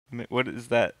What is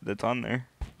that that's on there?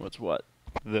 What's what?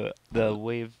 The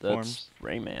waveforms. That's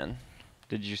Rayman.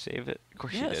 Did you save it? Of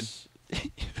course Yes. you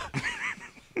did.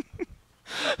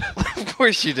 Of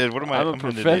course you did. What am I? I'm a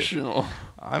professional.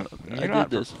 I did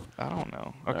this. I don't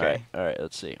know. Okay. All right.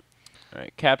 Let's see. All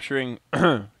right. Capturing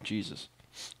Jesus.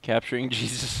 Capturing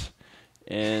Jesus.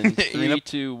 And 3,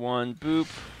 2, 1, boop.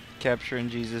 Capturing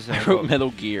Jesus in I a wrote poke.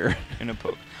 Metal Gear. In a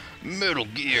poke. Metal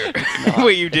Gear.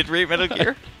 Wait, you did rate Metal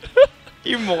Gear?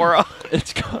 You moron.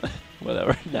 It's gone.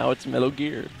 Whatever. Now it's Metal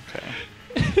Gear. Okay.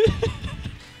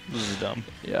 This is dumb.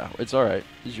 Yeah, it's all right.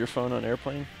 Is your phone on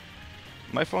airplane?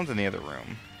 My phone's in the other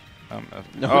room. No,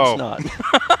 it's not.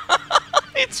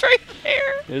 It's right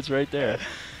there. It's right there.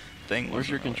 Thing. Where's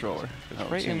your controller? It's Oh,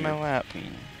 right in my your lap.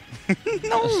 peen.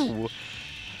 No.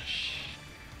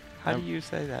 How do you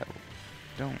say that?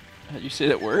 Don't. How do you say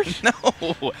that word? No.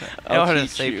 I know how to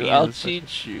say penis. I'll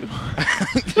teach you.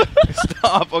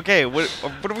 Stop. Okay. What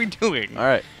are we doing? All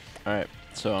right. All right.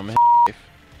 So I'm.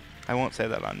 I won't say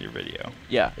that on your video.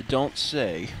 Yeah. Don't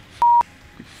say.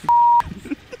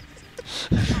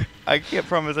 I can't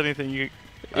promise anything.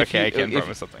 Okay, I can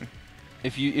promise something.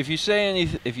 If you say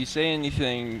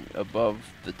anything above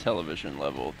the television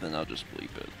level, then I'll just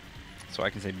bleep it. So I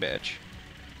can say bitch.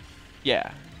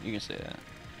 Yeah, you can say that.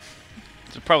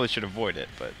 So probably should avoid it,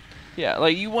 but yeah,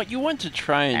 like you want to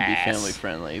try and be family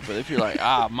friendly, but if you're like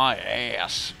my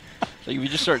ass, like if you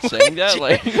just start saying that,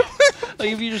 like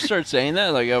if you just start saying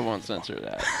that, like I won't censor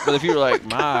that. But if you were like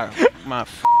my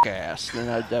ass, then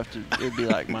I'd have to. It'd be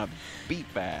like my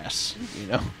beep ass, you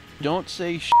know. Don't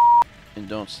say and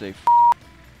don't say.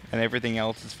 And everything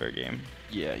else is fair game.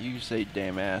 Yeah, you can say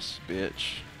damn ass,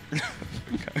 bitch.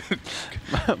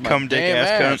 my Come dick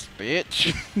ass cunt,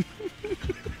 bitch.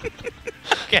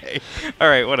 Okay. All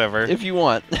right. Whatever. If you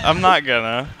want. I'm not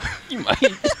gonna. You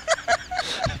might.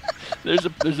 There's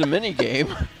a mini game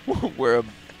where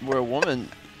a woman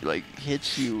like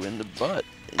hits you in the butt,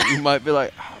 and you might be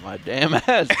like, oh, my damn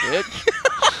ass, bitch.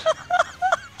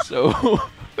 So.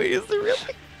 Wait, is there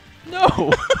really?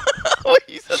 No. Wait,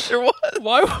 you said there was.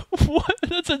 Why? What?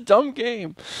 That's a dumb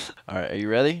game. All right, are you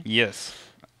ready? Yes.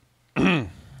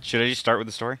 Should I just start with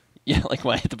the story? Yeah, like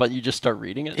when I hit the button, you just start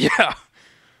reading it? Yeah.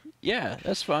 Yeah,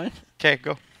 that's fine. Okay,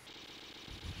 go.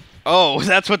 Oh,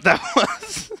 that's what that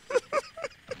was.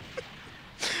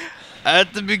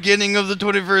 At the beginning of the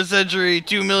 21st century,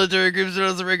 two military groups known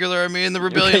as the regular army and the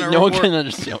rebellion are no one can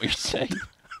understand what you're saying.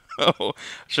 Oh,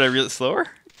 should I read it slower?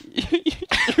 You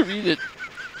should read it.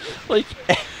 Like,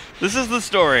 this is the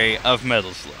story of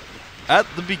Metal Slug. At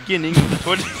the beginning of the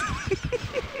 20...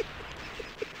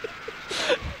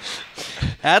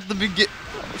 At the begin...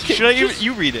 Should I even...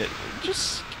 You read it.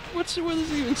 Just... what does it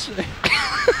even say?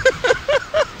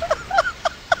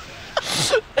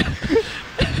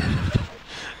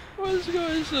 What is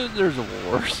going on? There's a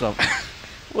war or something.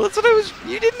 Well, that's what I was...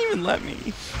 You didn't even let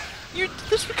me.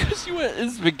 Just because you went...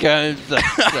 It's because...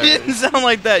 It didn't sound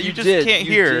like that. You just can't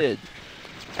hear. Did.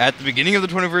 At the beginning of the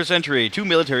 21st century, two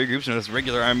military groups known as the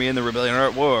regular army and the rebellion are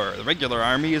at war. The regular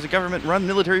army is a government-run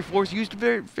military force used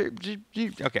to...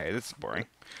 Okay, this is boring.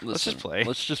 Let's just play.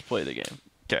 Let's just play the game.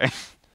 Okay.